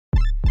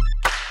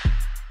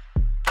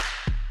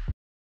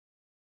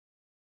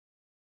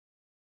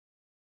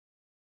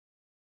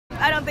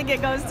think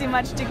it goes too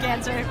much to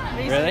cancer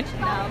research. Really?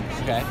 No.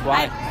 Okay.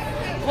 Why?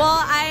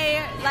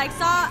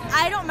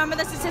 I don't remember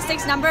the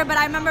statistics number, but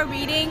I remember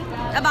reading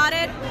about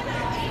it,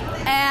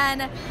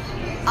 and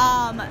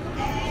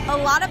a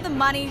lot of the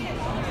money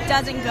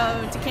doesn't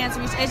go to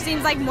cancer research. It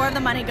seems like more of the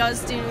money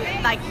goes to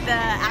like the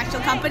actual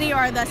company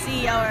or the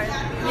CEO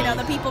or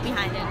the people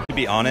behind it. To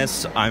be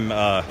honest, I'm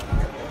a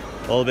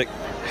little bit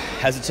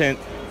hesitant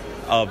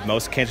of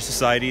most cancer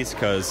societies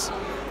because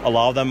a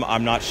lot of them,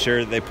 I'm not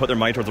sure they put their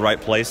money towards the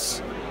right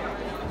place,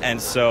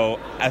 and so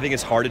I think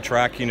it's hard to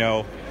track.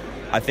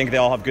 I think they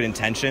all have good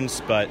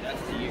intentions, but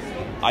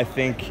I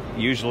think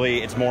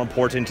usually it's more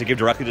important to give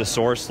directly to the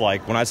source.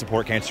 Like when I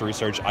support cancer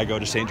research, I go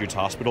to St. Jude's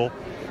Hospital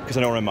because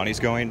I know where my money's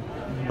going,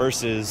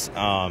 versus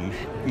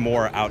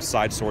more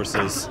outside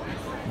sources.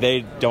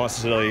 They don't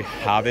necessarily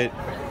have it.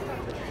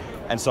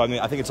 And so,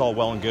 I think it's all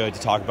well and good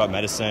to talk about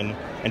medicine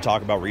and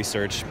talk about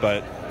research,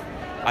 but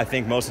I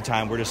think most of the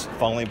time we're just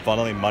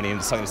funneling money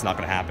into something that's not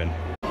going to happen.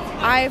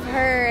 I've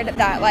heard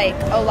that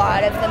a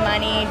lot of the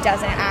money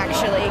doesn't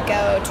actually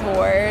go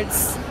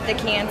towards the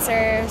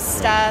cancer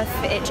stuff.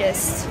 It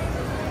just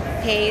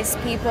pays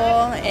people,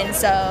 and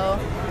so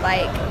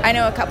I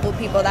know a couple of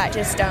people that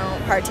just don't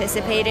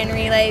participate in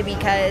relay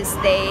because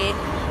they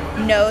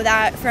know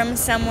that from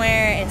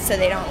somewhere, and so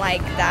they don't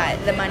like that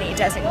the money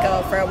doesn't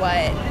go for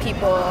what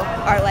people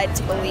are led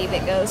to believe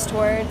it goes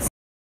towards.